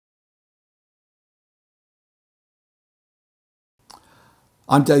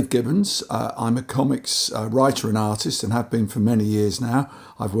I'm Dave Gibbons. I'm a comics writer and artist and have been for many years now.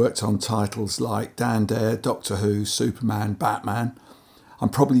 I've worked on titles like Dan Dare, Doctor Who, Superman, Batman. I'm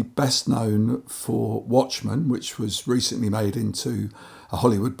probably best known for Watchmen, which was recently made into a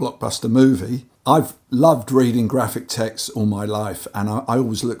Hollywood blockbuster movie. I've loved reading graphic text all my life, and I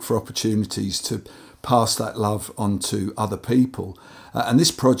always look for opportunities to pass that love on to other people. And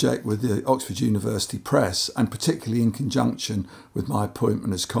this project with the Oxford University Press, and particularly in conjunction with my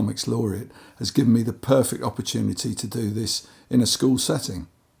appointment as Comics Laureate, has given me the perfect opportunity to do this in a school setting.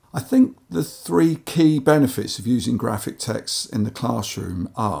 I think the three key benefits of using graphic text in the classroom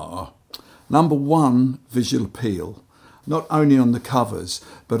are: number one, visual appeal. Not only on the covers,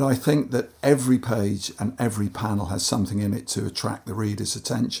 but I think that every page and every panel has something in it to attract the reader's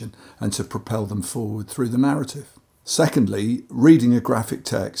attention and to propel them forward through the narrative. Secondly, reading a graphic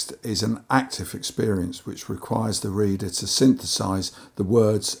text is an active experience which requires the reader to synthesize the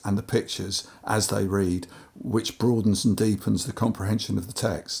words and the pictures as they read, which broadens and deepens the comprehension of the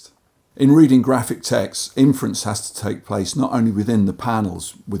text. In reading graphic text, inference has to take place not only within the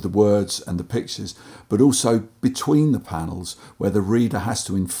panels with the words and the pictures, but also between the panels where the reader has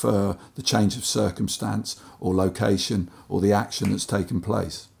to infer the change of circumstance or location or the action that's taken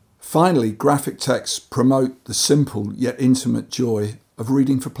place. Finally, graphic texts promote the simple yet intimate joy of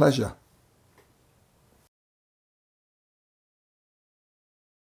reading for pleasure.